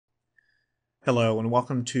Hello and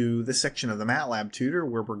welcome to this section of the Matlab tutor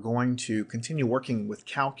where we're going to continue working with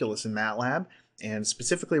calculus in Matlab, and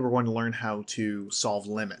specifically we're going to learn how to solve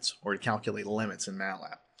limits or to calculate limits in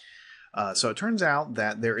Matlab. So it turns out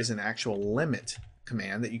that there is an actual limit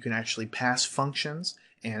command that you can actually pass functions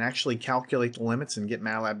and actually calculate the limits and get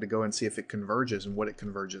Matlab to go and see if it converges and what it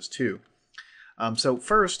converges to. So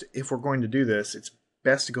first, if we're going to do this, it's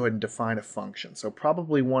best to go ahead and define a function. So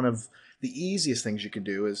probably one of the easiest things you can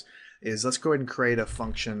do is let's go ahead and create a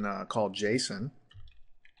function called JSON,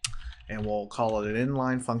 and we'll call it an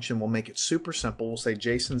inline function. We'll make it super simple. We'll say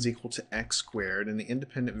JSON is equal to x squared, and the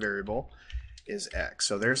independent variable is x.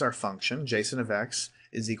 So there's our function. JSON of x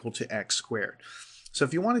is equal to x squared. So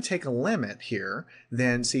if you want to take a limit here,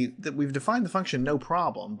 then see that we've defined the function no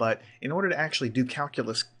problem, but in order to actually do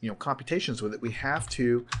calculus, computations with it, we have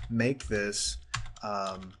to make this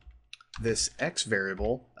this x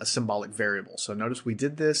variable a symbolic variable. So notice we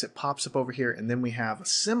did this, it pops up over here, and then we have a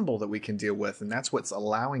symbol that we can deal with, and that's what's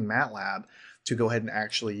allowing Matlab to go ahead and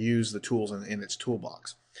actually use the tools in its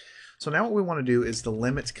toolbox. So now what we want to do is the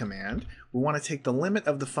limit command. We want to take the limit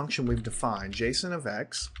of the function we've defined, JSON of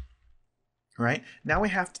x, right? Now we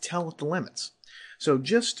have to tell it the limits. So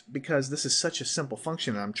just because this is such a simple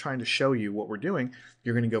function and I'm trying to show you what we're doing,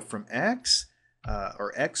 you're going to go from x,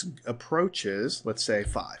 or x approaches, let's say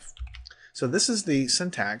 5. So this is the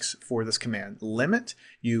syntax for this command. Limit,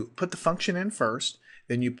 you put the function in first,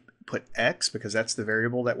 then you put x, because that's the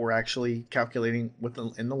variable that we're actually calculating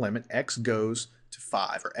in the limit. X goes to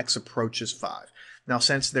 5, or x approaches 5. Now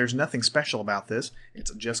since there's nothing special about this,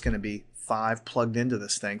 it's just going to be 5 plugged into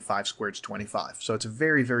this thing. 5 squared is 25. So it's a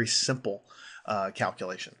very, very simple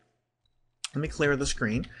calculation. Let me clear the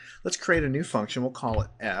screen. Let's create a new function. We'll call it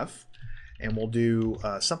f. And we'll do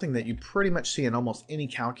something that you pretty much see in almost any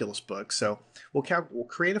calculus book. So we'll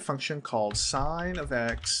create a function called sine of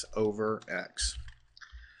x over x,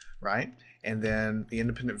 right? And then the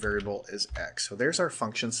independent variable is x. So there's our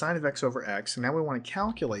function, sine of x over x. And now we want to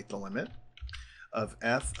calculate the limit of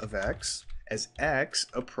f of x as x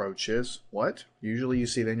approaches what? Usually you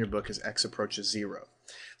see it in your book as x approaches 0.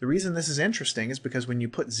 The reason this is interesting is because when you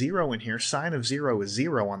put 0 in here, sine of 0 is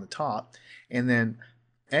 0 on the top, and then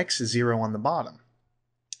x is 0 on the bottom.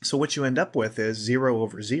 So what you end up with is 0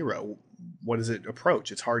 over 0. What does it approach?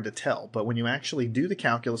 It's hard to tell. But when you actually do the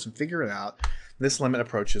calculus and figure it out, this limit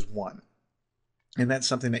approaches 1. And that's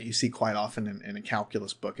something that you see quite often in a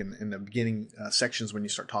calculus book in the beginning sections when you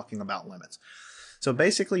start talking about limits. So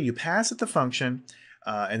basically you pass it the function,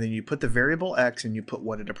 and then you put the variable x and you put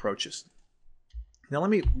what it approaches. Now let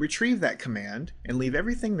me retrieve that command and leave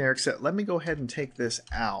everything there, except let me go ahead and take this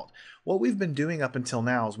out. What we've been doing up until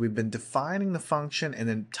now is we've been defining the function and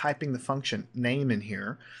then typing the function name in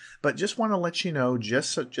here. But just want to let you know,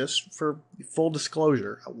 just for full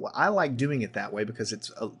disclosure, I like doing it that way because it's,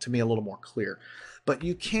 to me, a little more clear. But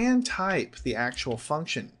you can type the actual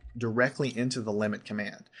function directly into the limit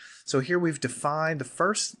command. So here we've defined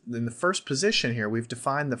in the first position here, we've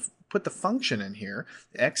defined put the function in here.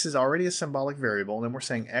 X is already a symbolic variable, and then we're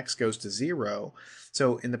saying x goes to 0.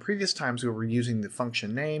 So in the previous times we were using the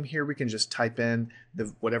function name. Here we can just type in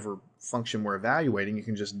whatever function we're evaluating. You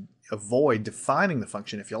can just avoid defining the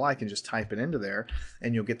function if you like and just type it into there,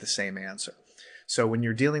 and you'll get the same answer. So when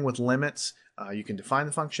you're dealing with limits, you can define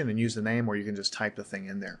the function and use the name, or you can just type the thing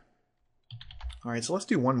in there. All right, so let's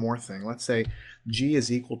do one more thing. Let's say g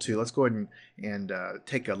is equal to, let's go ahead and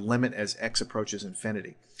take a limit as x approaches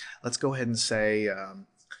infinity. Let's go ahead and say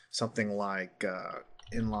something like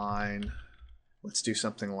inline, let's do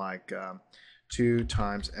something like 2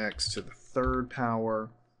 times x to the 3rd power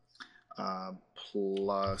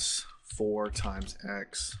plus 4 times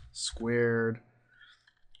x squared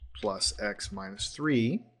plus x minus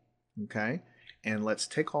 3, okay? And let's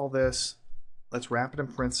take all this, let's wrap it in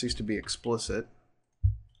parentheses to be explicit,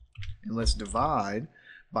 and let's divide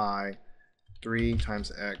by 3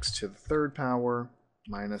 times x to the 3rd power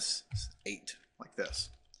minus 8, like this.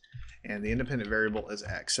 And the independent variable is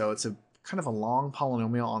x. So it's a kind of a long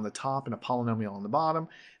polynomial on the top and a polynomial on the bottom.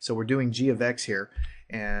 So we're doing g of x here,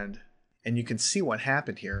 and you can see what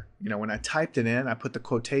happened here. When I typed it in, I put the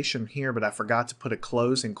quotation here, but I forgot to put a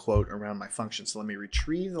closing quote around my function. So let me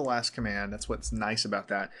retrieve the last command. That's what's nice about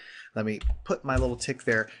that. Let me put my little tick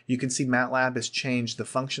there. You can see Matlab has changed the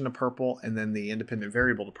function to purple and then the independent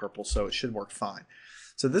variable to purple, so it should work fine.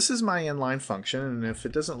 So this is my inline function, and if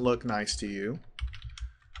it doesn't look nice to you,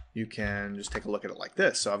 you can just take a look at it like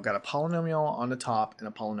this. So I've got a polynomial on the top and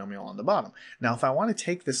a polynomial on the bottom. Now if I want to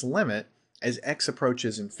take this limit as x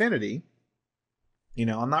approaches infinity,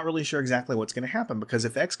 I'm not really sure exactly what's going to happen, because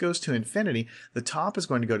if x goes to infinity, the top is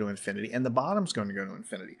going to go to infinity and the bottom's going to go to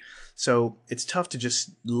infinity. So it's tough to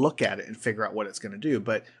just look at it and figure out what it's going to do.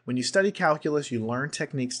 But when you study calculus, you learn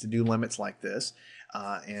techniques to do limits like this.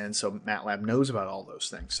 And so MATLAB knows about all those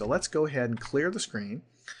things. So let's go ahead and clear the screen.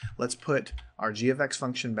 Let's put our g of x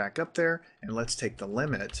function back up there, and let's take the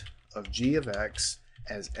limit of g of x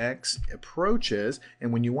as x approaches.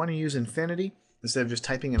 And when you want to use infinity, instead of just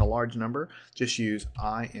typing in a large number, just use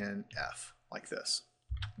INF like this.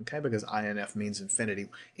 Okay, because INF means infinity.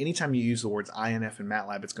 Anytime you use the words INF in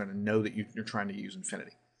MATLAB, it's going to know that you're trying to use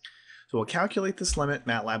infinity. So we'll calculate this limit,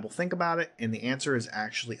 MATLAB will think about it, and the answer is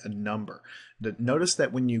actually a number. Notice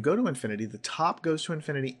that when you go to infinity, the top goes to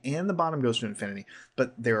infinity and the bottom goes to infinity,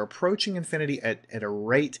 but they're approaching infinity at a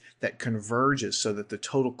rate that converges so that the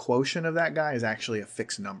total quotient of that guy is actually a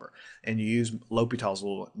fixed number. And you use L'Hopital's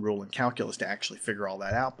rule in calculus to actually figure all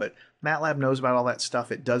that out, but MATLAB knows about all that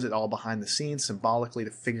stuff. It does it all behind the scenes symbolically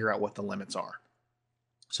to figure out what the limits are.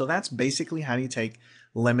 So that's basically how you take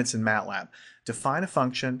limits in MATLAB. Define a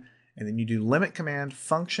function, and then you do limit command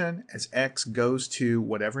function as x goes to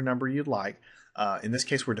whatever number you'd like. In this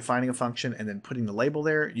case, we're defining a function and then putting the label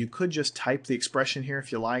there. You could just type the expression here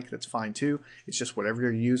if you like. That's fine too. It's just whatever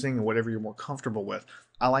you're using and whatever you're more comfortable with.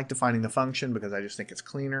 I like defining the function because I just think it's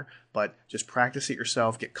cleaner, but just practice it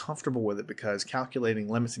yourself. Get comfortable with it, because calculating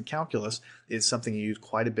limits in calculus is something you use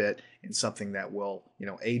quite a bit and something that will,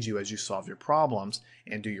 aid you as you solve your problems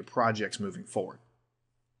and do your projects moving forward.